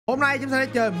Hôm nay chúng ta sẽ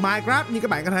chơi Minecraft, nhưng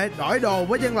các bạn có thể đổi đồ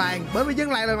với dân làng, bởi vì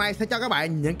dân làng lần này sẽ cho các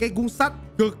bạn những cái cuốn sách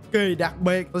cực kỳ đặc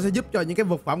biệt. Tôi sẽ giúp cho những cái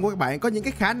vật phẩm của các bạn có những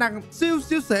cái khả năng siêu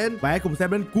xịn. Bạn hãy cùng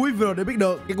xem đến cuối video để biết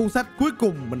được cái cuốn sách cuối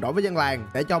cùng mình đổi với dân làng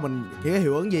để cho mình cái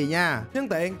hiệu ứng gì nha. Nhân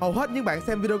tiện, hầu hết những bạn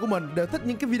xem video của mình đều thích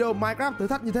những cái video Minecraft thử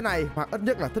thách như thế này, hoặc ít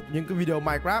nhất là thích những cái video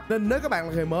Minecraft. Nên nếu các bạn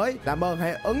là người mới, làm ơn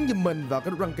hãy ấn giùm mình vào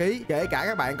cái nút đăng ký, kể cả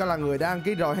các bạn có là người đã đăng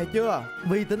ký rồi hay chưa.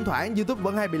 Vì thỉnh thoảng YouTube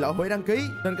vẫn hay bị lỗi hủy đăng ký,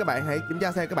 nên các bạn hãy kiểm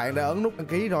tra xem các bạn đã ấn nút đăng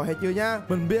ký rồi hay chưa nha.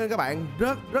 Mình biết ơn các bạn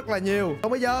rất là nhiều.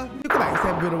 Còn bây giờ chúc các bạn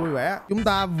xem video vui vẻ. Chúng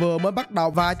ta vừa mới bắt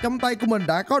đầu và trong tay của mình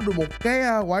đã có được một cái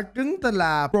quả trứng tên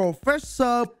là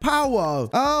Professor Power.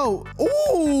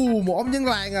 Một ông dân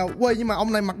làng à. Quên, nhưng mà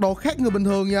ông này mặc đồ khác người bình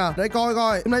thường nha. Để coi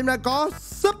coi. Hôm nay chúng ta có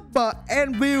Super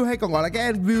Anvil, hay còn gọi là cái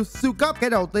Anvil siêu cấp. Cái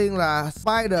đầu tiên là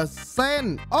Spider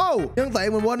Sen. Nhân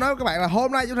tiện mình quên nói với các bạn là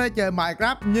hôm nay chúng ta sẽ chơi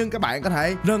Minecraft, nhưng các bạn có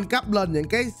thể nâng cấp lên những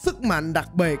cái sức mạnh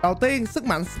đặc biệt. Đầu tiên, sức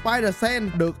mạnh Spider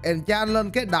Sen được enchant lên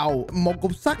cái đầu một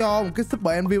cục sắt cho một cái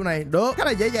Super Anvil này, được khá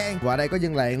là dễ dàng. Và đây có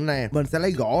dân làng nè, mình sẽ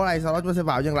lấy gỗ ở đây, sau đó chúng ta sẽ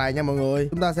vào dân làng nha mọi người.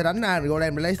 Chúng ta sẽ đánh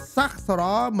golem để lấy sắt, sau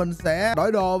đó mình sẽ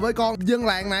đổi đồ với con dân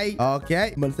làng này. Ok,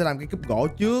 mình sẽ làm cái cúp gỗ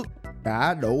trước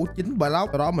đã đủ 9 block,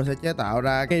 sau đó mình sẽ chế tạo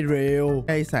ra cây rìu,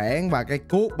 cây sảng và cây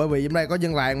cuốc, bởi vì trong đây có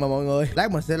dân làng mà mọi người.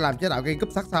 Lát mình sẽ làm chế tạo cây cúp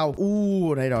sắt sau.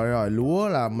 Đây rồi, lúa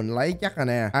là mình lấy chắc rồi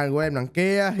nè. Golem đằng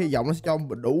kia hy vọng nó sẽ cho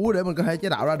đủ để mình có thể chế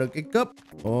tạo ra được cây cúp.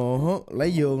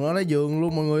 Lấy giường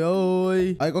luôn mọi người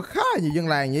ơi. Đây có khá là nhiều dân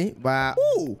làng nhỉ. Và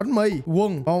bánh mì,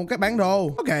 quân, còn cái bản đồ.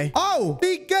 Ok.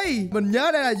 Tiki, mình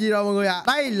nhớ đây là gì rồi mọi người ạ.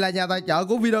 Đây là nhà tài trợ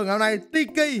của video ngày hôm nay,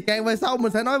 Tiki. Càng về sau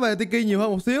mình sẽ nói về Tiki nhiều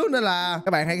hơn một xíu, nên là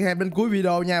các bạn hãy xem đến cuối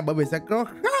video nha, bởi vì sẽ có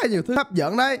khá là nhiều thứ hấp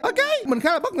dẫn đây. Ok, mình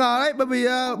khá là bất ngờ đấy, bởi vì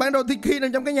bản đồ Tiki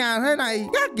nằm trong cái nhà thế này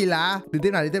khá kỳ lạ. Đi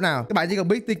tiếp nào. Các bạn chỉ cần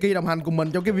biết Tiki đồng hành cùng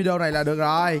mình trong cái video này là được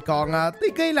rồi. Còn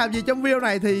Tiki làm gì trong video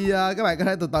này thì các bạn có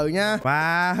thể từ từ nha.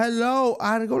 Và hello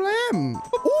anh golem.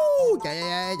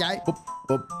 Chạy.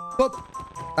 Bụp.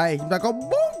 Đây chúng ta có 4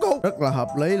 cục, rất là hợp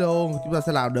lý luôn. Chúng ta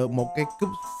sẽ làm được một cái cúp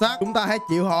sắt. Chúng ta hãy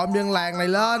chịu họ dân làng này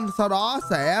lên, sau đó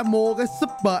sẽ mua cái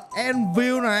Super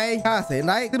Anvil này, khá là xịn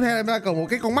đấy. Tiếp theo em ta cần một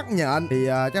cái con mắt nhện, thì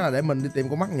chắc là để mình đi tìm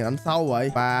con mắt nhện sau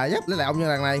vậy. Và lấy lại ông dân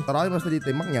làng này, sau đó chúng ta sẽ đi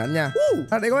tìm mắt nhện nha.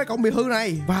 Đây có cái cổng bị hư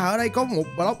này, và ở đây có một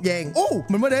block vàng.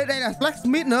 Mình mới để đây là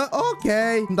blacksmith nữa. Ok,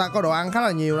 chúng ta có đồ ăn khá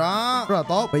là nhiều đó, rất là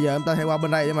tốt. Bây giờ em ta hãy qua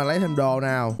bên đây để mà lấy thêm đồ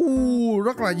nào.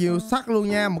 Rất là nhiều sắt luôn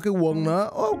nha, một cái quần nữa.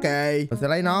 Ok, mình sẽ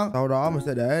lấy nó, sau đó mình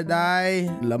sẽ để đây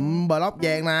lụm block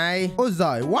vàng này. Ôi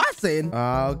giời, quá xịn.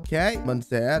 Ok, mình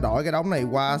sẽ đổi cái đống này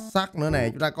qua sắt nữa nè.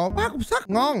 Chúng ta có 3 cục sắt,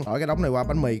 ngon. Đổi cái đống này qua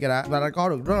bánh mì cái đã. Chúng ta đã có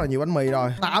được rất là nhiều bánh mì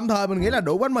rồi. Tạm thời mình nghĩ là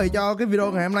đủ bánh mì cho cái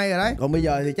video ngày hôm nay rồi đấy. Còn bây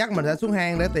giờ thì chắc mình sẽ xuống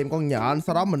hang để tìm con nhện,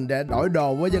 sau đó mình để đổi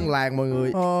đồ với dân làng mọi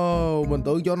người. Mình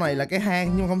tưởng chỗ này là cái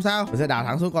hang nhưng mà không sao. Mình sẽ đào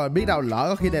thẳng xuống coi, biết đâu lỡ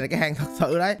có khi đây là cái hang thật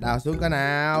sự đấy. Đào xuống cái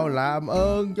nào, làm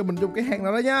ơn cho mình trong cái hang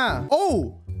nào đó nha.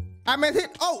 Amethyst.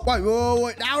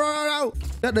 Đau.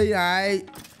 Chết đi này.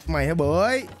 Mày hả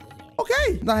bưởi. Ok,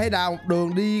 ta hãy đào một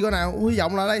đường đi coi nào. Hy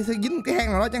vọng là đây sẽ dính cái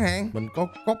hang nào đó chẳng hạn. Mình có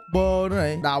copper nữa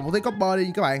này. Đào một tí copper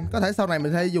đi các bạn. Có thể sau này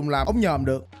mình sẽ dùng làm ống nhòm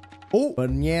được.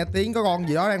 Mình nghe tiếng có con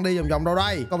gì đó đang đi vòng đâu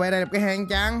đây. Có vẻ đây là cái hang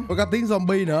chăng. Có cả tiếng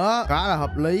zombie nữa, khá là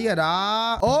hợp lý rồi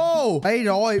đó. Đây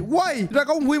rồi. Chúng ta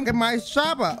có nguyên cái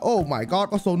Minecraft à. Oh my god,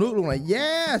 có xô nước luôn này.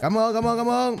 Yes, cảm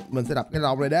ơn. Mình sẽ đập cái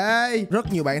lồng này đây.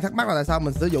 Rất nhiều bạn thắc mắc là tại sao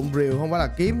mình sử dụng rìu không phải là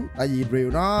kiếm. Tại vì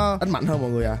rìu nó đánh mạnh hơn mọi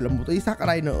người à. Lụm một tí sắt ở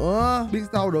đây nữa, biết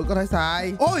sao được, có thể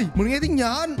xài. Mình nghe tiếng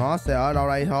nhện. Nó sẽ ở đâu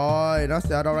đây thôi.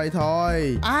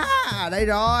 Đây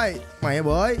rồi.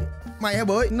 Mày hả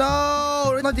bưởi. No,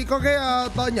 nó chỉ có cái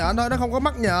tơ nhện thôi, nó không có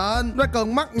mắt nhện. Nó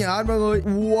cần mắt nhện mọi người.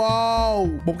 Wow,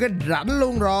 một cái rãnh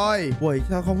luôn rồi.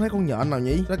 Sao không thấy con nhện nào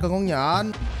nhỉ? Nó cần con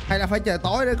nhện, hay là phải trời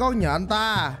tối để có con nhện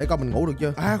ta? Để coi mình ngủ được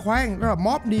chưa. Khoan, đó là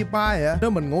mob nearby hả? Nếu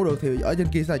mình ngủ được thì ở trên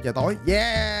kia sẽ là trời tối.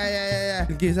 Yeah.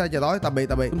 Trên kia sẽ là trời tối. Tạm biệt.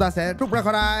 Chúng ta sẽ rút ra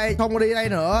khỏi đây, không có đi đây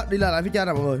nữa, đi lên lại phía trên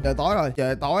nào mọi người.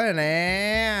 Trời tối rồi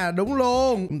nè. Đúng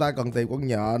luôn, chúng ta cần tìm con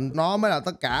nhện, nó mới là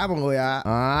tất cả mọi người ạ.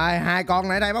 Hai con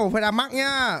này đây bắt buộc phải ra mắt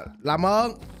nha. Làm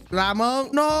ơn.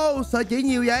 No, sợ chỉ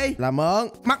nhiều vậy. Làm ơn.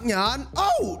 Mắt nhện.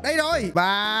 Đây rồi.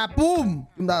 Và boom,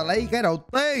 chúng ta lấy cái đầu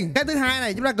tiên. Cái thứ hai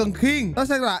này chúng ta cần khiên, nó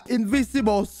sẽ là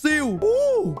Invisible Shield.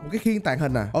 Một cái khiên tàng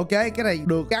hình à. Ok, cái này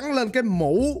được gắn lên cái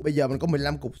mũ. Bây giờ mình có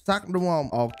 15 cục sắt đúng không?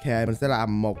 Ok, mình sẽ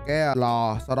làm một cái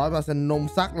lò, sau đó chúng ta sẽ nung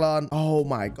sắt lên. Oh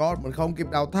my god, mình không kịp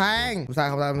đào than. Không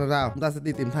sao. Chúng ta sẽ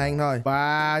đi tìm than thôi.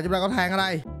 Và chúng ta có than ở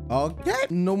đây.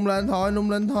 Ok, nung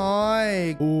lên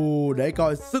thôi. Để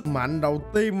coi sức mạnh đầu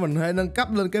tiên mình hãy nâng cấp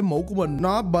lên cái mũ của mình,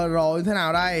 nó bờ rồi như thế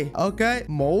nào đây. Ok,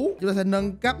 mũ chúng ta sẽ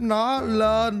nâng cấp nó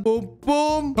lên.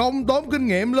 Boom, không tốn kinh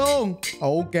nghiệm luôn.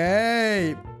 Ok,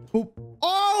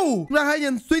 Chúng ta có thể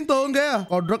nhìn xuyên tường kìa.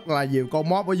 Còn rất là nhiều con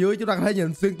mob ở dưới, chúng ta có thể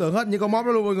nhìn xuyên tường hết những con mob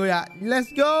đó luôn mọi người ạ. Let's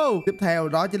go. Tiếp theo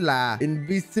đó chính là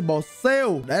Invisible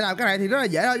Siêu. Để làm cái này thì rất là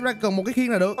dễ thôi, chúng ta cần một cái khiên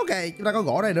là được. Ok, chúng ta có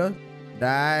gỗ đây nữa.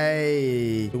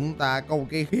 Đây, chúng ta có một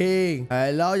cái khiên.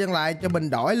 Hello dân lại, cho mình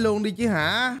đổi luôn đi chứ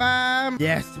hả? Bam.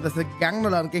 Yes, chúng ta sẽ gắn nó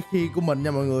lên cái khiên của mình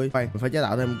nha mọi người. Mình phải chế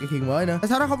tạo thêm một cái khiên mới nữa. Tại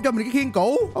sao nó không cho mình cái khiên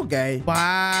cũ? Ok.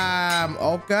 Bam.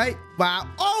 Ok. Và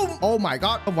oh my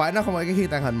god, không phải, nó không phải cái khiên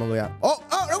tàng hình mọi người ạ.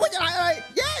 Nó quay trở lại đây.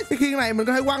 Yes, cái khiên này mình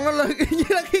có thể quăng nó lên như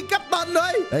là khiên cấp tên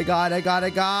thôi. Để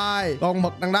coi. Con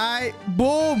mực đằng đây.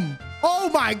 Boom.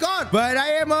 Oh my god, về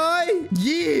đây em ơi.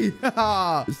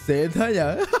 Yeah. Xịn thế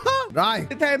nhở. Rồi,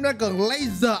 tiếp theo em nó cần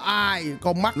laser eye,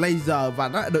 con mắt laser, và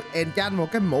nó được enchant một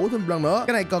cái mũ thêm một lần nữa.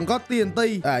 Cái này cần có TNT.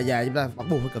 Dạ chúng ta bắt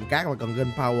buộc phải cần cát và cần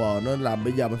gunpowder, nên là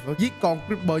bây giờ mình phải giết con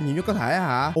creeper nhiều nhất có thể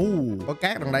hả? Có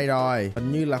cát đằng đây rồi.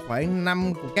 Hình như là khoảng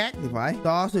 5 cục cát thì phải.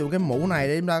 Có sử dụng cái mũ này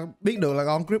để chúng ta biết được là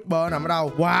con creeper nằm ở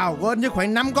đâu. Wow, có ít nhất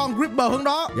khoảng 5 con creeper hướng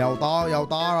đó. Dầu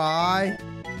to rồi.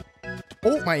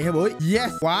 Mày hả bưởi.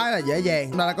 Yes, quá là dễ dàng.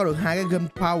 Chúng ta đã có được 2 cái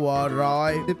gunpowder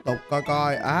rồi. Tiếp tục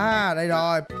coi. Đây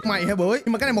rồi. Mày hả bưởi.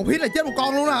 Nhưng mà cái này một hit là chết một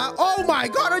con luôn đó hả? Oh my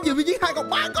god, nó vừa bị giết 2 còn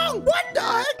 3 con. What the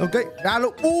heck? Ok, ra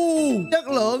luôn. Chất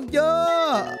lượng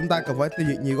chưa? Chúng ta cần phải tiêu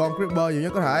diệt nhiều con creeper nhiều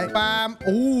nhất có thể. Bam.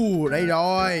 Đây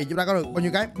rồi. Chúng ta có được bao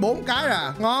nhiêu cái? 4 cái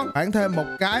à. Ngon. Khoảng thêm một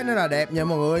cái nữa là đẹp nha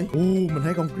mọi người. Mình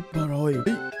thấy con creeper rồi.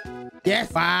 Yes,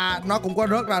 và nó cũng có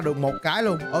rớt ra được một cái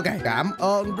luôn. Ok, cảm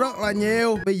ơn rất là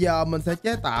nhiều. Bây giờ mình sẽ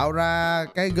chế tạo ra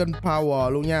cái gunpowder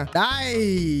luôn nha. Đây,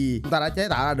 chúng ta đã chế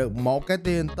tạo ra được một cái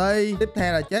TNT. Tiếp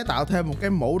theo là chế tạo thêm một cái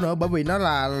mũ nữa, bởi vì nó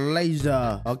là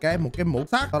laser. Ok, một cái mũ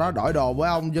sắt. Sau đó đổi đồ với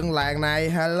ông dân làng này.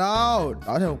 Hello,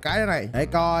 đổi thêm một cái nữa này. Để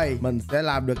coi mình sẽ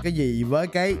làm được cái gì với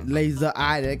cái laser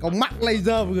eye, để con mắt laser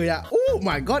mọi người ạ. Oh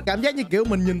my god, cảm giác như kiểu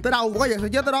mình nhìn tới đâu có vật sẽ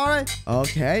chết tới đó đấy.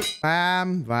 Ok,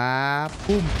 bam và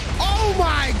boom. Oh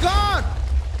my god,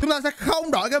 chúng ta sẽ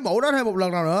không đổi cái mũ đó thêm một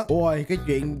lần nào nữa. Ôi, cái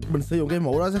chuyện mình sử dụng cái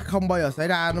mũ đó sẽ không bao giờ xảy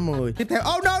ra nữa mọi người. Tiếp theo,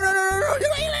 no.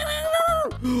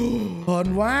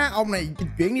 Hên quá, ông này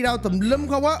chuyển đi đâu tùm lum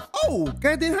không á.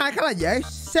 Cái thứ hai khá là dễ.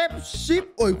 Shape shift.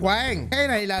 Ôi khoan, cái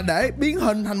này là để biến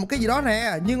hình thành một cái gì đó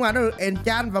nè, nhưng mà nó được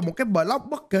enchant vào một cái block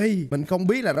bất kỳ. Mình không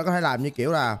biết là nó có thể làm như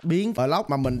kiểu là biến block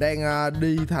mà mình đang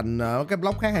đi thành cái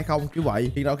block khác hay không, kiểu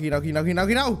vậy. Khiên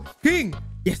đâu.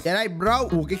 Yes, đây bro.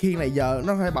 Cái khiên này giờ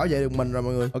nó phải bảo vệ được mình rồi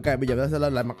mọi người. Ok, bây giờ ta sẽ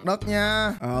lên lại mặt đất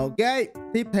nha. Ok,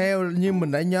 tiếp theo như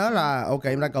mình đã nhớ là ok,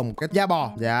 chúng ta cần một cái da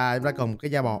bò. Dạ, chúng ta cần một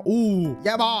cái da bò.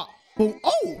 Da bò.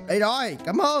 Đây rồi,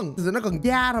 cảm ơn. Nó cần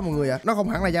da thôi mọi người ạ. Nó không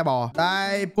hẳn là da bò.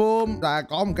 Đây, boom, là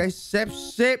có một cái shape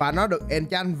ship và nó được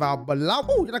enchant vào block.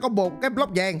 Chúng ta có một cái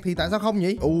block vàng thì tại sao không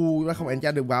nhỉ? Nó không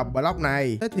enchant được vào block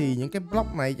này. Thế thì những cái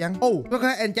block này chăng? Nó có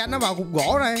thể enchant nó vào cục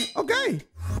gỗ này. Ok.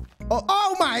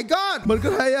 Oh my god, mình có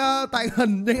thể tàng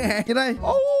hình chẳng hạn như đây.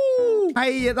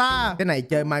 Hay vậy ta. Cái này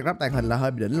chơi Minecraft tàng hình là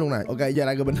hơi bị đỉnh luôn này. Ok, giờ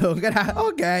là người bình thường cái đã.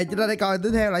 Ok, chúng ta đây coi tiếp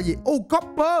theo là gì.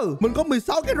 Copper. Mình có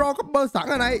 16 cái raw copper sẵn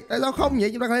ở đây. Tại sao không vậy?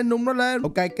 Chúng ta có thể nung nó lên.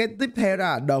 Ok, cái tiếp theo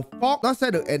là the fork. Nó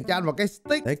sẽ được enchant vào cái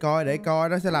stick. Để coi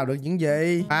nó sẽ làm được những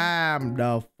gì. The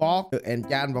fork được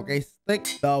enchant vào cái stick.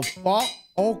 The fork.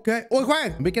 Ok. Ôi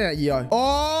khoan, biết cái này là gì rồi.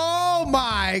 Oh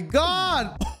my god.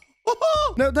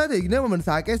 Nếu thế thì nếu mà mình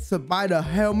xài cái spider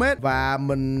helmet và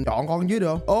mình chọn con dưới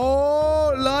được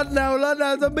không? Lên nào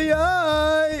zombie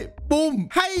ơi. Boom,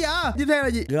 hay vậy. Tiếp theo là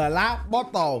gì? Glass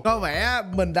bottle. Có vẻ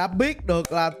mình đã biết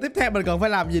được là tiếp theo mình cần phải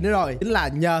làm gì nữa rồi. Chính là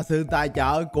nhờ sự tài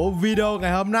trợ của video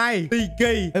ngày hôm nay,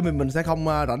 Tiki. Thế mình sẽ không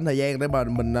rảnh thời gian để mà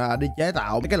mình đi chế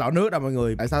tạo cái lọ nước đâu mọi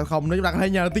người. Tại sao không? Nếu chúng ta có thể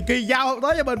nhờ Tiki giao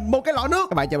tới cho mình một cái lọ nước.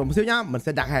 Các bạn chờ mình một xíu nhá. Mình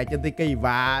sẽ đặt hàng trên Tiki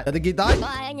và cho Tiki tới. Có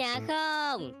ai ở nhà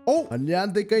không? Hình như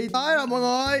anh Tiki tới rồi mọi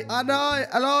người. Anh ơi,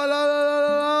 alo.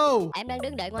 Em đang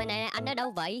đứng đợi ngoài này, anh ở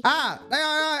đâu vậy? Đây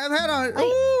rồi, em thấy rồi.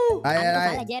 Anh có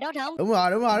phải là Zerot không?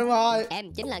 Đúng rồi.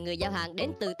 Em chính là người giao hàng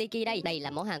đến từ Tiki đây. Đây là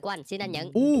món hàng của anh, xin anh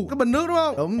nhận. Cái bình nước đúng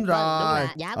không? Đúng rồi. Đúng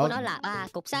là giá của nó là 3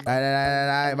 cục sắt.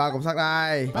 Đây, 3 cục sắt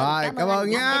đây. Rồi, cảm ơn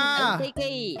nha.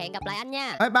 Tiki. Hẹn gặp lại anh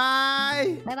nha. Bye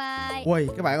bye. Ui,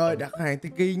 các bạn ơi, đặt hàng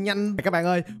Tiki nhanh. Các bạn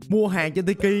ơi, mua hàng trên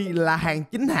Tiki là hàng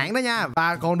chính hãng đó nha,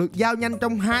 và còn được giao nhanh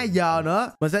trong 2 giờ nữa.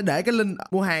 Mình sẽ để cái link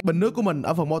mua hàng bình nước của mình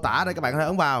ở phần mô tả để các bạn có thể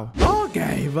ấn vào. Ok,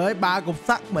 với 3 cục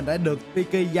sắt mình đã được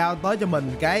Tiki giao tới cho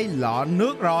mình cái lọ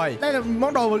nước rồi. Đây là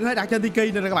món đồ mình có thể đặt trên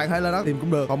Tiki nên là các bạn có thể lên đó tìm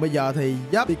cũng được. Còn bây giờ thì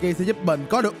Tiki sẽ giúp mình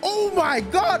có được. Oh my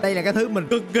god, đây là cái thứ mình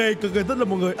cực kỳ thích luôn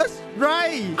mọi người.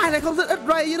 X-ray. Ai lại không thích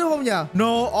X-ray chứ đúng không nhỉ?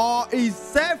 No or is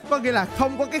safe, có nghĩa là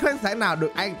không có cái khoáng sản nào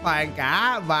được an toàn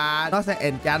cả, và nó sẽ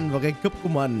enchant vào cái cúp của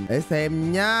mình. Để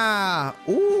xem nha.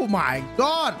 Oh my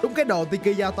god, đúng cái đồ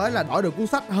Tiki giao tới là đổi được cuốn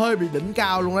sách hơi bị đỉnh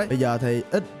cao luôn đấy. Bây giờ thì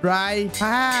X-ray.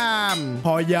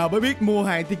 Hồi giờ mới biết mua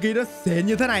hàng Tiki nó xịn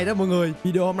như thế này đó mọi người.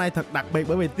 Video hôm nay thật đặc biệt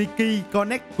bởi vì Tiki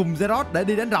connect cùng Zerot để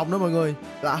đi đánh rồng đó mọi người.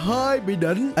 Là hơi bị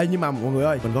đỉnh. Ê, nhưng mà mọi người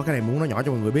ơi, mình có cái này muốn nói nhỏ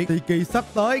cho mọi người biết. Tiki sắp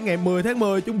tới ngày 10 tháng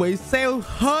 10 chuẩn bị sale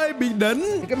hơi bị đỉnh.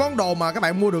 Cái món đồ mà các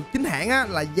bạn mua được chính hãng á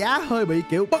là giá hơi bị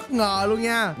kiểu bất ngờ luôn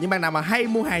nha. Nhưng bạn nào mà hay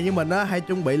mua hàng như mình á, hay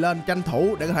chuẩn bị lên tranh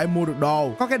thủ để có thể mua được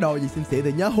đồ. Có cái đồ gì xịn xịn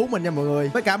thì nhớ hú mình nha mọi người.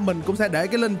 Với cả mình cũng sẽ để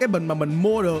cái link cái bình mà mình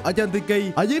mua được ở trên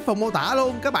Tiki ở dưới phần mô tả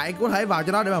luôn. Các bạn có thể vào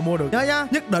cho đó để mà mua được. Nhớ nhá,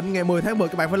 nhất định ngày 10 tháng 10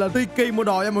 các bạn phải lên Tiki mua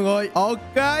đồ nha mọi người.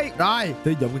 Ok, rồi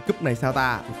sử dụng cái cúp này sao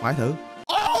ta? Phải thử.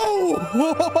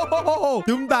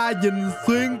 Chúng ta nhìn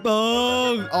xuyên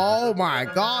tường. Oh my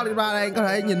god, chúng ta đang có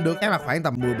thể nhìn được cái là khoảng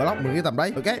tầm 10 block, 10 cái tầm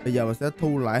đấy. Ok, bây giờ mình sẽ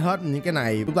thu lại hết những cái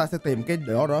này. Chúng ta sẽ tìm cái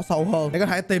đó sâu hơn để có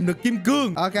thể tìm được kim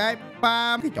cương. Ok,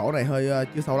 bam. Cái chỗ này hơi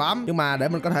chưa sâu lắm, nhưng mà để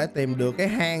mình có thể tìm được cái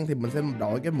hang thì mình sẽ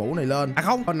đội cái mũ này lên. À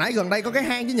không, hồi nãy gần đây có cái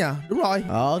hang chứ nhờ. Đúng rồi.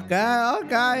 Ok,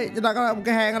 chúng ta có một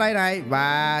cái hang ở đây này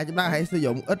và chúng ta hãy sử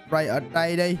dụng ít ray ở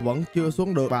đây đi. Vẫn chưa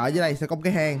xuống được và ở dưới đây sẽ có một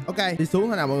cái hang. Ok, đi xuống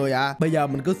thế nào mọi người ạ? Bây giờ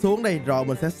mình cứ xuống đi rồi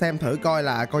mình sẽ xem thử coi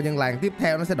là con dân làng tiếp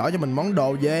theo nó sẽ đổi cho mình món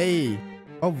đồ gì.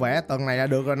 Có vẻ tầng này là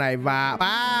được rồi này. Và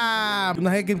bam, chúng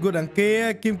ta thấy kim cương đằng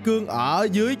kia, kim cương ở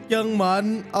dưới chân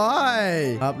mình.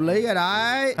 Ôi, hợp lý rồi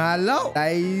đấy. Hello,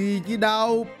 đây chứ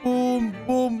đâu.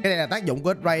 Boom. Cái này là tác dụng của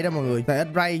ít ray đó mọi người. Xài ít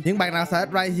ray, những bạn nào xài ít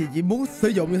ray thì chỉ muốn sử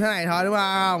dụng như thế này thôi đúng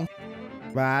không?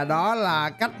 Và đó là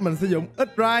cách mình sử dụng ít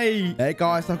ray. Để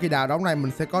coi sau khi đào đống này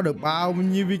mình sẽ có được bao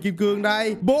nhiêu viên kim cương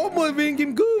đây. 40 viên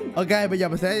kim cương. Ok, bây giờ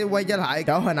mình sẽ quay trở lại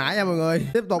chỗ hồi nãy nha mọi người.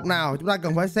 Tiếp tục nào, chúng ta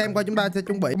cần phải xem coi chúng ta sẽ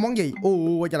chuẩn bị món gì.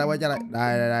 Quay trở lại.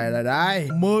 Đây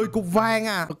 10 cục vàng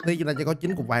à. Đầu tiên chúng ta chỉ có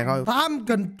 9 cục vàng thôi.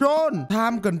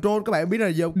 Time control các bạn biết là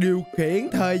dùng điều khiển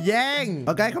thời gian.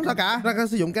 Ok, không sao cả. Chúng ta có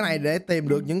sử dụng cái này để tìm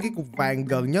được những cái cục vàng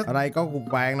gần nhất. Ở đây có cục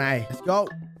vàng này. Let's go.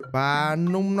 Và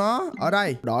nung nó ở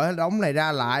đây, đổi đống này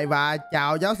ra lại và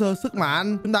chào giáo sư sức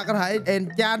mạnh. Chúng ta có thể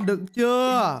enchant được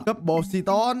chưa? Cấp bộ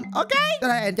Siton. Ok, có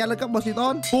thể enchant lên cấp bộ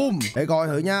Siton. Boom, để coi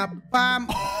thử nha. Bam.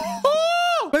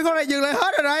 Mấy con này dừng lại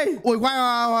hết rồi đây. Ui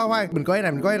khoan, mình có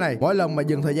cái này. Mỗi lần mà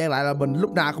dừng thời gian lại là mình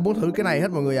lúc nào cũng muốn thử cái này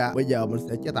hết mọi người ạ. Bây giờ mình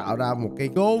sẽ chế tạo ra một cây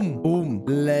cung. Boom.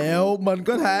 Liệu mình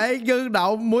có thể dừng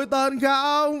động mũi tên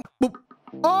không?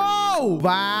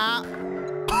 Và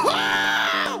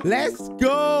let's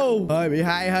go. Hơi bị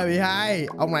hay.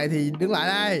 Ông này thì đứng lại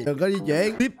đây, đừng có di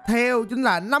chuyển. Tiếp theo chính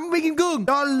là 5 viên kim cương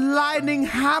cho Lightning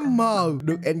Hammer,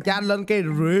 được enchant lên cây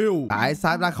rìu. Tại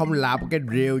sao ta không làm một cây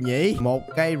rìu nhỉ? Một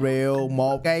cây rìu,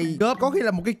 một cây cớp, có khi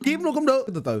là một cây kiếm luôn cũng được.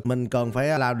 Từ mình cần phải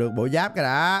làm được bộ giáp cái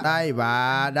đã. Đây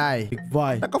và đây, tuyệt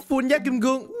vời. Nó có full giáp kim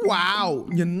cương. Wow,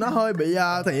 nhìn nó hơi bị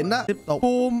tiện đó. Tiếp tục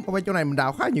boom. Không phải chỗ này mình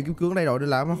đào khá nhiều kim cương ở đây rồi nên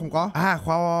là nó không có. À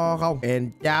không,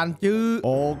 enchant chứ.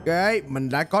 Ok, mình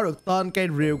đã có được tên cây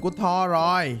rìu của Thor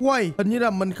rồi. Quay, hình như là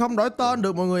mình không đổi tên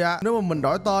được mọi người ạ. Nếu mà mình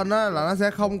đổi tên á là nó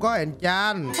sẽ không có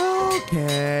enchant. Ok,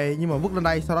 nhưng mà vứt lên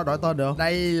đây sau đó đổi tên được.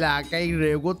 Đây là cây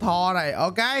rìu của Thor này.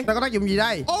 Ok, nó có tác dụng gì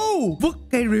đây? Vứt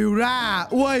cây rìu ra.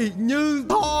 Ui, như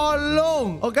Thor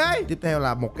luôn. Ok, tiếp theo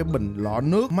là một cái bình lọ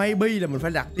nước. Maybe là mình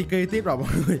phải đặt Tiki tiếp rồi mọi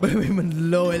người, bởi vì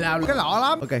mình lười làm cái lọ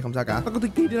lắm. Ok, không sao cả. Nó có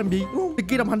Tiki để làm gì đúng không?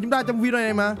 Tiki đồng hành chúng ta trong video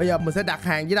này mà. Bây giờ mình sẽ đặt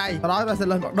hàng dưới đây, sau đó chúng ta sẽ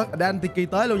lên mặt đất để anh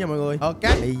Tiki tới luôn nha mọi người. Ok,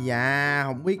 bây giờ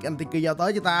không biết anh Tiki giao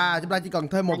tới cho ta. Chúng ta chỉ cần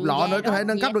thêm một lọ nữa có thể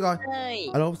nâng cấp được rồi.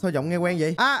 Alo, sao giọng nghe quen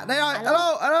vậy? À, đây rồi.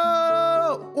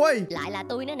 Alo. Ui, lại là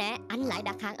tôi nữa nè. Anh lại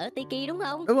đặt hàng ở Tiki đúng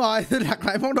không? Đúng rồi, tôi đặt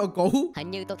lại món đồ cũ.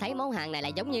 Hình như tôi thấy món hàng này là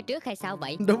giống như trước hay sao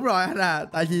vậy? Đúng rồi anh à,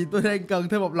 tại vì tôi đang cần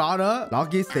thêm một lọ nữa. Lọ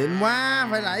kia xịn quá,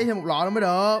 phải lấy thêm một lọ nữa mới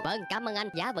được. Vâng, cảm ơn anh.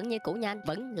 Giá vẫn như cũ nha anh,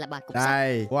 vẫn là 3 cục sắt.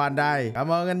 Đây, của anh đây.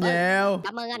 Cảm ơn anh nhiều.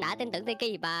 Cảm ơn anh đã tin tưởng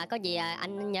Tiki, và có gì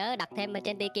anh nhớ đặt thêm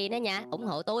trên Tiki nữa nha, ủng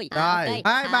hộ tôi. Rồi,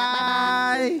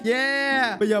 bye.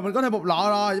 Yeah. Bây giờ mình có thêm một lọ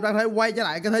rồi, chúng ta có thể quay trở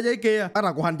lại cái thế giới kia, bắt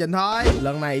đầu cuộc hành trình thôi.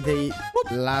 Lần này thì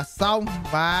là xong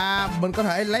và mình có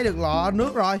thể lấy được lọ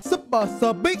nước rồi. Super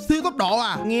Speed siêu tốc độ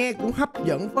à, nghe cũng hấp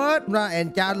dẫn phết. Ra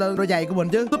enchant lên đôi giày của mình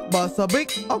chứ. Super Speed.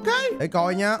 Ok, để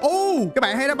coi nha. Các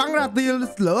bạn thấy nó bắn ra tia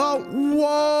lửa không?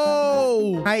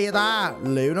 Wow, hay vậy ta.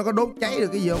 Liệu nó có đốt cháy được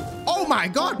cái gì không? Oh my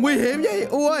god, nguy hiểm vậy.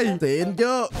 Ui, xịn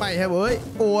chưa? Mày hả bưởi.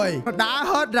 Ui, nó đá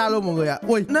hết ra luôn mọi người ạ.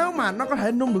 Ui, nếu mà nó có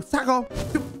thể nung được sắt không?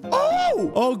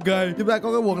 Ok, chúng ta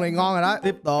có cái quần này ngon rồi đó.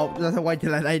 Tiếp tục chúng ta sẽ quay trở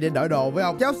lại đây để đổi đồ với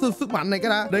ông giáo sư sức mạnh này cái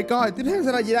đã. Để coi tiếp theo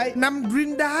sẽ là gì đây. 5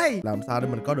 green dye. Làm sao để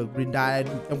mình có được green dye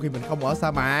trong khi mình không ở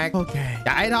sa mạc? Ok,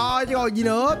 chạy thôi chứ còn gì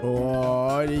nữa.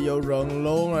 Ôi, đi vô rừng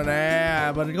luôn rồi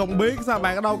nè. Mình không biết sa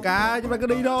mạc ở đâu cả, chúng ta cứ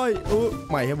đi thôi.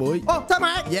 Mày hả bưởi. Sa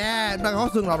mạc. Yeah, chúng ta có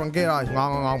xương lọc đằng kia rồi.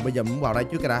 Ngon. Bây giờ muốn vào đây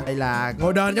trước cái đã. Đây là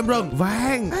ngôi đền trong rừng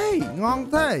vàng. Hey,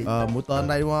 ngon thế. Mũi tên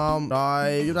đây đúng không?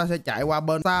 Rồi chúng ta sẽ chạy qua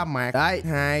bên sa mạc. Đấy,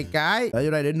 2 cái. để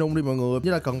vô đây để nung đi mọi người.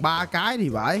 Chứ là cần 3 cái thì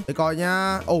phải. Để coi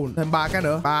nha. Thêm 3 cái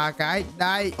nữa. 3 cái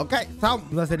đây. Ok, xong.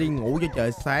 Chúng ta sẽ đi ngủ cho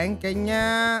trời sáng cái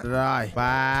nha. Rồi,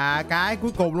 và cái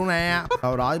cuối cùng luôn nè.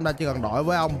 Sau đó chúng ta chỉ cần đổi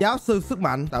với ông giáo sư sức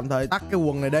mạnh. Tạm thời tắt cái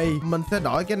quần này đi. Mình sẽ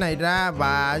đổi cái này ra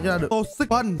và chúng ta được toxic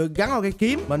pen được gắn vào cây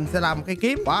kiếm. Mình sẽ làm cây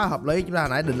kiếm quá hợp lý. Chúng ta hồi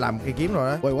nãy định làm cây kiếm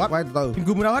rồi đó. Quay từ từ. Kim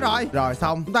cương mình đâu hết rồi. Rồi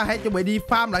xong. Chúng ta hãy chuẩn bị đi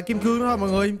farm lại kim cương đó thôi mọi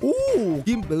người.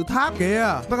 Kim tự tháp kìa.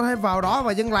 Chúng ta có thể vào đó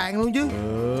và dân làng luôn chứ.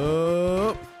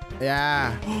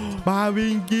 Yeah. 3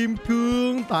 viên kim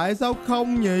cương. Tại sao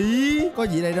không nhỉ? Có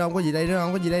gì đây nữa không? Có gì đây nữa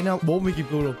không? Có gì đây nữa không? 4 viên kim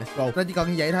cương luôn. Let's go. Ta chỉ cần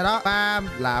như vậy thôi đó. Bam.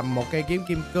 Làm một cây kiếm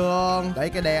kim cương. Lấy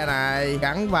cái đe này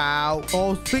gắn vào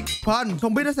toxic pen.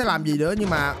 Không biết nó sẽ làm gì nữa nhưng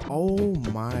mà oh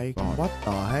my god, what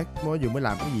the heck. Mới vừa mới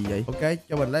làm cái gì vậy? Ok,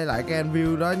 cho mình lấy lại cái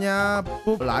anvil đó nhá.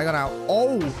 Phút lại cái nào.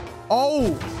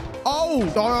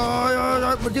 Trời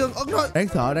ơi, mình chưa ấn thôi. Đáng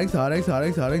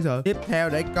sợ. Tiếp theo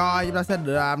để coi chúng ta sẽ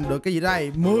làm được cái gì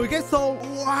đây. 10 cái xô.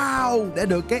 Wow. Để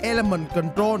được cái element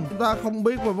control. Chúng ta không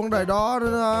biết về vấn đề đó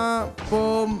nữa.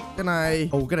 Boom. Cái này.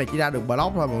 Cái này chỉ ra được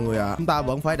block thôi mọi người ạ. Chúng ta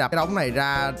vẫn phải đập cái đống này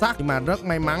ra sắt. Nhưng mà rất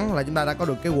may mắn là chúng ta đã có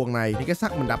được cái quần này. Thì cái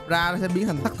sắt mình đập ra nó sẽ biến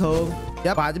thành sắt thường.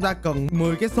 Và chúng ta cần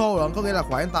 10 cái xô rồi. Có nghĩa là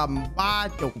khoảng tầm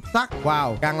 30 sắt.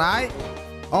 Wow. Càng lấy.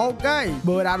 Ok,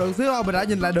 vừa đạt được xíu thôi, mình đã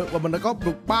nhìn lại được và mình đã có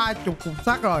được 30 cục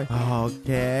sắt rồi. Ok,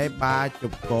 30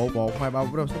 cục, 1, 2, 3,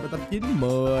 4, 5, 6, 7, 8, 9,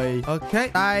 10.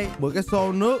 Ok, đây, 10 cái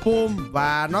xô nước, boom.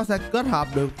 Và nó sẽ kết hợp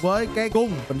được với cái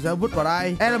cung. Mình sẽ vứt vào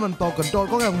đây. Elemental Control,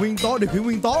 có nghĩa là nguyên tố, điều khiển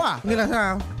nguyên tố à? Nghĩa là thế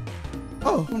nào?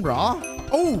 Không rõ.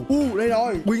 Đây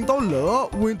rồi. Nguyên tố lửa,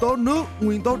 nguyên tố nước,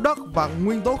 nguyên tố đất và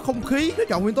nguyên tố không khí. Nếu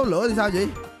chọn nguyên tố lửa thì sao vậy?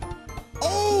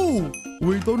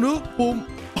 Nguyên tố nước, boom.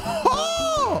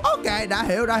 Ok, đã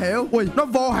hiểu. Ui, nó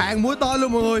vô hạn mũi tên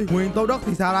luôn mọi người. Nguyên tố đất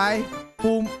thì sao đây?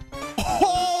 Boom.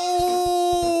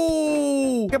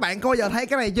 Các bạn có bao giờ thấy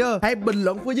cái này chưa? Hãy bình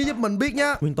luận phía dưới giúp mình biết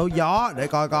nhá. Nguyên tố gió để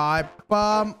coi.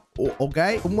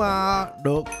 Ok, cũng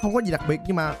được, không có gì đặc biệt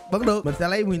nhưng mà vẫn được. Mình sẽ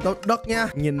lấy nguyên tố đất nha.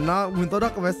 Nhìn nó nguyên tố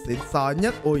đất có vẻ xịn sò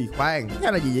nhất. Ui khoan,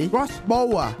 cái là gì vậy?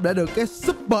 Crossbow à? Để được cái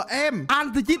super M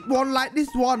anti-cheat one like this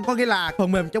one. Có nghĩa là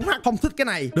phần mềm chống hack không thích cái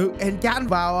này. Được enchant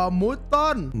vào mũi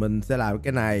tên. Mình sẽ làm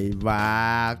cái này.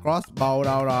 Và crossbow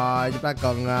đâu rồi? Chúng ta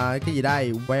cần cái gì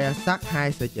đây? Que sắt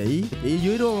 2 sợi chỉ. Sợi chỉ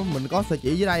dưới đúng không? Mình có sợi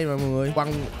chỉ dưới đây mà mọi người.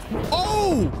 Quăng.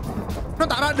 Nó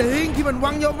tạo ra điện khi mình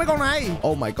quăng vô mấy con này.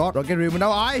 Oh my god, rồi cái rìu mình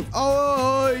đâu rồi?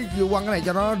 Ôi, vừa quăng cái này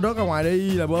cho nó rớt ra ngoài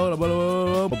đi. Là bơ.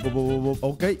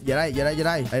 Ok, về đây.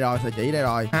 Đây rồi, sợi chỉ đây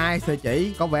rồi. 2 sợi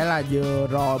chỉ. Có vẻ là vừa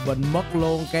rồi mình mất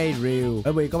luôn cây rìu.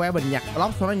 Bởi vì có vẻ mình nhặt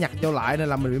block sau nó nhặt vô lại nên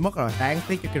là mình bị mất rồi. Đáng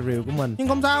tiếc cho cây rìu của mình. Nhưng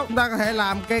không sao, chúng ta có thể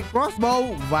làm cây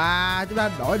crossbow và chúng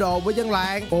ta đổi đồ với dân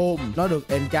làng. Boom, nó được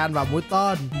enchant vào mũi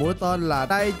tên. Mũi tên là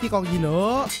đây chứ còn gì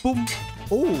nữa. Boom.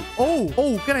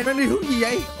 Cái này đang đi hướng gì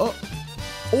vậy?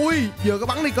 Ui, giờ có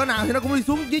bắn đi cỡ nào thì nó cũng đi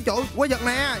xuống dưới chỗ quái vật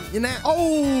nè. Nhìn nè.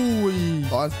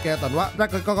 Còn skeleton quá. Ra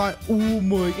coi.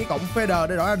 10 cái cọng feather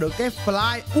để đổi ra được cái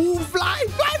fly. Fly.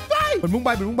 Mình muốn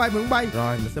bay.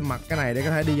 Rồi mình sẽ mặc cái này để có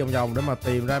thể đi vòng để mà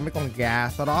tìm ra mấy con gà.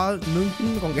 Sau đó nướng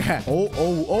chín con gà.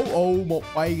 Một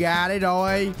bầy gà đây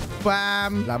rồi.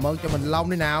 Farm. Làm ơn cho mình lông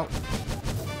đi nào.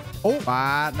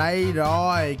 Và đây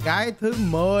rồi, cái thứ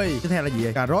 10. Tiếp theo là gì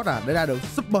vậy? Cà rốt à, để ra được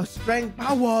super strength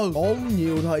power. Tốn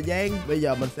nhiều thời gian. Bây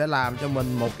giờ mình sẽ làm cho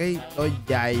mình một cái đôi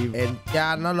giày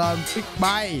enchant nó lên big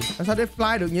bay. Sao để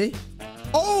fly được nhỉ?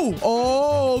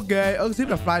 Ok, ấn ship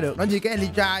là fly được. Nó như cái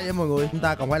elytra vậy mọi người. Chúng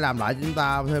ta còn phải làm lại cho chúng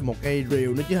ta thêm một cây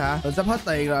rìu nữa chứ hả? Mình sắp hết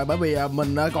tiền rồi bởi vì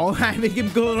mình còn 2 viên kim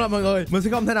cương thôi mọi người. Mình sẽ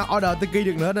không thể nào order tiki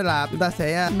được nữa nên là chúng ta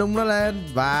sẽ nung nó lên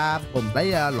và cùng lấy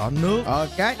lọ nước.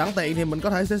 Ok, sẵn tiện thì mình có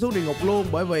thể sẽ xuống địa ngục luôn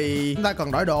bởi vì chúng ta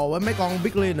cần đổi đồ với mấy con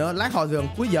Piglin nữa. Lát hồi gần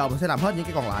cuối giờ mình sẽ làm hết những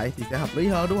cái còn lại thì sẽ hợp lý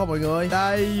hơn đúng không mọi người?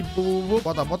 Đây,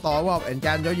 bottle đúng không?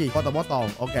 Enchant chỗ gì? Bottle.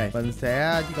 Ok, mình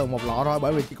sẽ chỉ cần một lọ thôi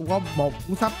bởi vì chỉ cũng có một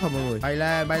cuốn sách thôi mọi người.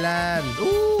 Bay lên.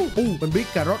 Mình biết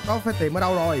cà rốt đó phải tìm ở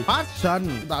đâu rồi. Passion.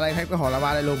 Chúng ta đang thấy cái hồ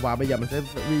lava đây luôn. Và bây giờ mình sẽ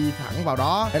đi thẳng vào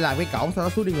đó để làm cái cổng sau đó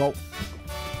xuống địa ngục.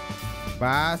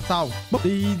 Và xong.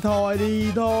 Đi thôi.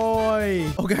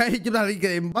 Ok, chúng ta đi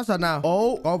tìm Passion nào.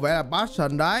 Có vẻ là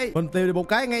Passion đấy. Mình tìm được một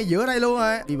cái ngay giữa đây luôn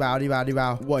rồi. Đi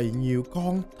vào. Quầy nhiều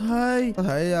con thế. Có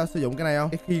thể sử dụng cái này không?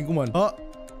 Cái khiên của mình.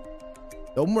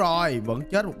 Đúng rồi, vẫn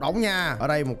chết một đống nha. Ở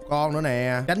đây một con nữa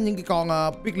nè. Tránh những cái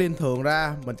con Piglin thường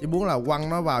ra. Mình chỉ muốn là quăng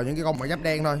nó vào những cái con mặt giáp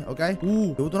đen thôi. Ok.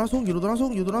 Dụ tụi nó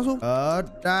xuống. Ở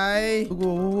đây.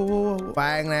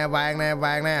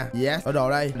 Vàng nè. Yes. Ở đồ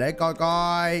đây. Để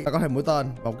coi. Ta có thêm mũi tên.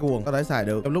 Một cái quần có thể xài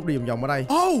được trong lúc đi vòng ở đây.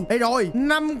 Đây rồi.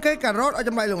 5 cái cà rốt ở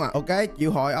trong đây luôn à. Ok.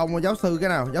 Chịu hỏi ông giáo sư cái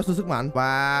nào? Giáo sư sức mạnh.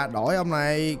 Và đổi ông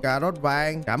này cà rốt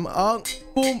vàng. Cảm ơn.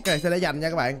 Boom. Cái này sẽ để dành nha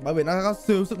các bạn, bởi vì nó có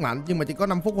siêu sức mạnh nhưng mà chỉ có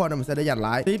 5 phút thôi nên mình sẽ để dành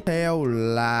lại. Tiếp theo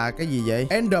là cái gì vậy?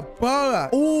 Ender à?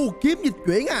 Kiếm dịch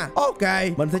chuyển à? Ok,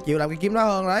 mình sẽ chịu làm cái kiếm đó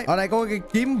hơn đấy. Ở đây có cái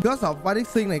kiếm Ghost of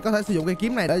Sinh này, có thể sử dụng cái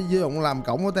kiếm này để sử dụng làm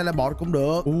cổng của teleport cũng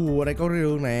được. Ở đây có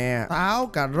rương nè, táo,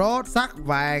 cà rốt, sắt,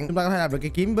 vàng. Chúng ta có thể làm được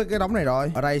cái kiếm với cái đống này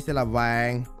rồi. Ở đây sẽ là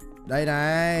vàng. Đây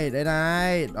này,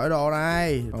 đổi đồ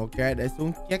này. Ok, để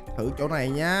xuống check thử chỗ này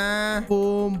nhá.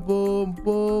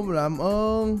 Boom, làm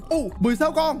ơn.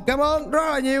 16 con, cảm ơn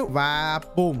rất là nhiều. Và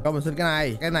boom, cho mình xin cái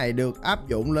này. Cái này được áp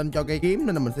dụng lên cho cây kiếm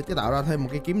nên là mình sẽ chế tạo ra thêm một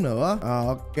cái kiếm nữa.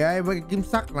 Ok, với cái kiếm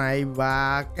sắt này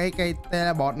và cái cây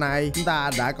teleport này, chúng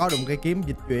ta đã có được một cây kiếm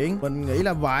dịch chuyển. Mình nghĩ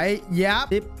là vậy. Giáp.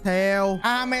 Tiếp theo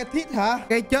Amethyst hả?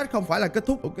 Cái chết không phải là kết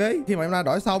thúc. Ok, khi mà chúng ta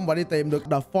đổi xong và đi tìm được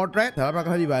The Fortress thì chúng ta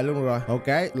có thể đi về luôn rồi. Ok,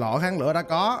 lọ kháng lửa đã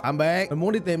có. Tạm biệt. Mình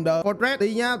muốn đi tìm The Fortress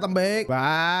đi nhá. Tạm biệt.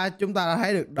 Và chúng ta đã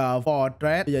thấy được The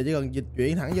Fortress. Bây giờ chỉ cần dịch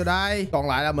chuyển thẳng vô đây. Còn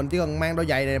lại là mình chỉ cần mang đôi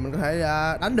giày này mình có thể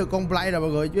đánh được con play rồi mọi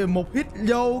người. Chứ một hit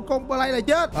vô con play là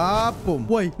chết. Boom.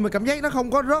 Ui, mà cảm giác nó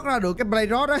không có rớt ra được cái play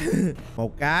rod đấy.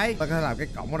 Một cái. Ta có thể làm cái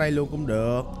cổng ở đây luôn cũng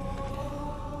được.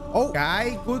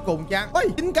 Cái cuối cùng chăng?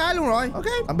 9 cái luôn rồi. Ok,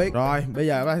 tạm biệt. Rồi, bây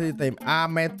giờ chúng ta đi tìm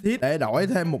Amethyst để đổi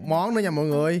thêm một món nữa nha mọi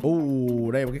người.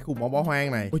 Đây là cái khu mỏ bỏ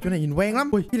hoang này. Chỗ này nhìn quen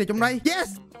lắm. Cái này trong đây. Yes.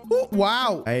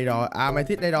 Wow. Đây rồi,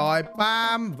 Amethyst đây rồi.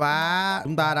 Bam. Và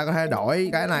chúng ta đã có thể đổi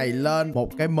cái này lên một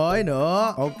cái mới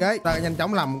nữa. Ok, ta nhanh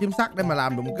chóng làm kiếm sắt để mà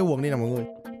làm được một cái quần đi nè mọi người.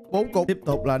 4 cục. Tiếp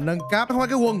tục là nâng cấp. Không phải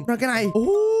cái quần, nó cái này.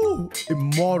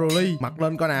 Immortally. Mặc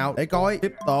lên coi nào. Để coi.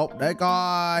 Tiếp tục để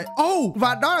coi.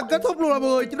 Và đó là kết thúc luôn rồi mọi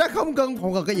người. Chúng ta không cần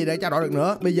cái gì để trao đổi được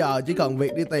nữa. Bây giờ chỉ cần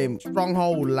việc đi tìm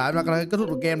Stronghold là chúng ta có thể kết thúc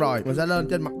được game rồi. Mình sẽ lên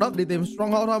trên mặt đất đi tìm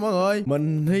Stronghold thôi mọi người.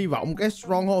 Mình hy vọng cái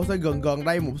Stronghold sẽ gần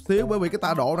đây một xíu, bởi vì cái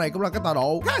tọa độ này cũng là cái tọa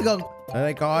độ khá là gần. Để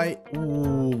đây coi.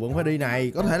 Vẫn phải đi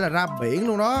này. Có thể là ra biển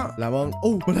luôn đó. Làm ơn.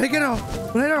 Mình thấy cái nào.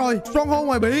 Mình thấy nó rồi. Stronghold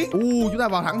ngoài biển. Chúng ta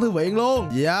vào thẳng thư viện luôn.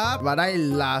 Yep. Và đây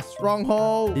là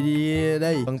Stronghold.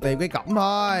 Đi. Cần tìm cái cổng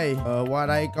thôi. Qua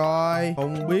đây coi.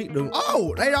 Không biết đường.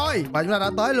 Đây rồi. Và chúng ta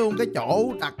đã tới luôn cái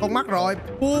chỗ đặt con mắt rồi.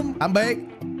 Boom. Tạm biệt.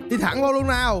 Đi thẳng vô luôn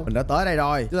nào. Mình đã tới đây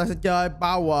rồi. Chúng ta sẽ chơi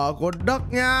power của đất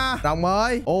nha. Rồng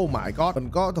ơi. Oh my god. Mình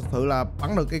có thật sự là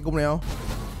bắn được cây cung này không?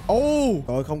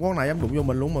 Rồi không có con này dám đụng vô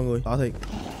mình luôn mọi người. Tỏ thiệt.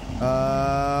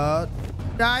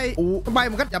 Đây. Nó bay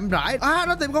một cách chậm rãi.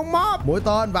 Nó tìm con mob. Mũi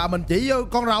tên và mình chỉ vô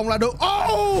con rồng là được.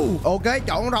 Ok,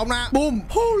 chọn con rồng nè. Boom.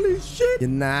 Holy shit.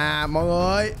 Nhìn nè mọi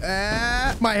người.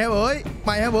 Mày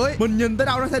hả bưởi. Mình nhìn tới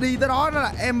đâu nó sẽ đi tới đó. Nó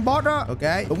là em boss đó.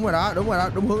 Ok, đúng rồi đó.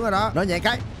 Đúng hướng rồi đó. Nó nhảy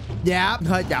cái. Dạ,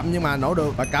 hơi chậm nhưng mà nổ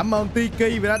được. Và cảm ơn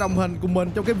Tiki vì đã đồng hành cùng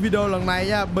mình trong cái video lần này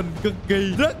nha. Mình cực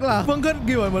kỳ rất là phấn khích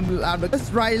khi mà mình làm được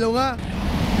X-ray luôn á.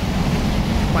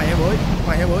 Mày hả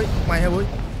bưởi.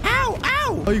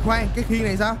 Ơi khoan, cái khiên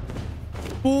này sao?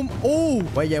 Boom.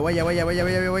 Quay về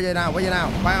nào.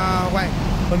 Khoan.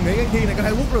 Mình nghĩ cái khiên này có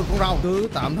thể quất được con rồng. Cứ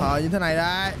tạm thời như thế này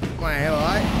đây. Mày hả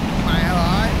bưởi.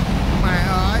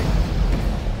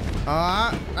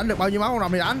 Đánh được bao nhiêu máu con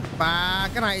rồng thì đánh. Và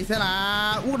cái này sẽ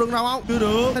là quất được rồng không? Chưa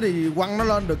được. Thế thì quăng nó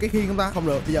lên được cái khiên không ta? Không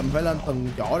được. Bây giờ mình phải lên từng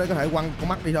chỗ để có thể quăng con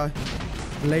mắt đi thôi.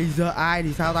 Laser eye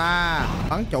thì sao ta?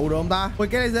 Bắn trụ được không ta?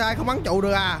 Cái laser eye không bắn trụ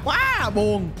được à? Quá là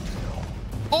buồn.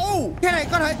 Cái này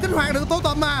có thể kích hoạt được tố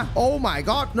tầm mà. Oh my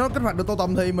god, nó kích hoạt được tố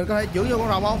tầm thì mình có thể chữa vô con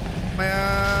rồng không? Mày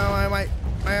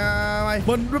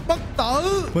mình bất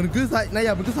tử. Mình cứ sợ, nãy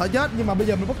giờ mình cứ sợ chết nhưng mà bây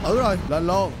giờ mình bất tử rồi. Lên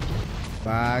luôn.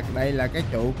 Và đây là cái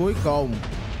trụ cuối cùng.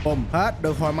 Boom, hết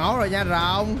được hồi máu rồi nha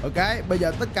rồng. Ok, bây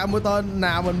giờ tất cả mũi tên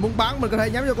nào mình muốn bắn mình có thể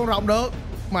nhắm vô con rồng được.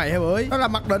 Mày hả bưởi. Nó là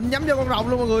mặc định nhắm vô con rồng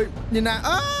luôn mọi người. Nhìn nè.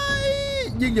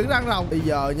 Duyên vẫn đang rồng. Bây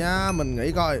giờ nha, mình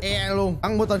nghĩ coi luôn.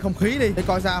 Bắn mũi tên không khí đi để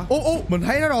coi sao. Mình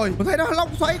thấy nó rồi. Mình thấy nó lốc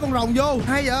xoáy con rồng vô.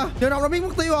 Hay vậy. Chơi rồng nó biết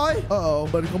mất tiêu rồi.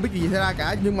 Mình không biết gì xảy ra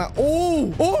cả. Nhưng mà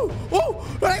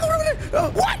đây con rồng này.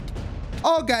 What?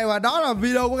 Ok, và đó là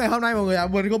video của ngày hôm nay mọi người ạ.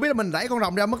 Mình không biết là mình đẩy con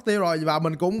rồng ra mất tiêu rồi và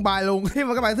mình cũng bay luôn. Khi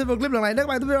mà các bạn thích video clip lần này, nếu các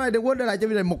bạn thích video này đừng quên để lại cho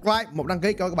video này một like, một đăng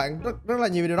ký cho các bạn rất là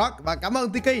nhiều video đó. Và cảm ơn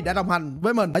Tiki đã đồng hành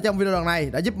với mình ở trong video lần này,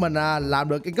 đã giúp mình làm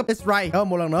được cái cấp X-ray. Cảm ơn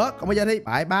một lần nữa. Còn bây giờ thì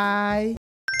bye bye.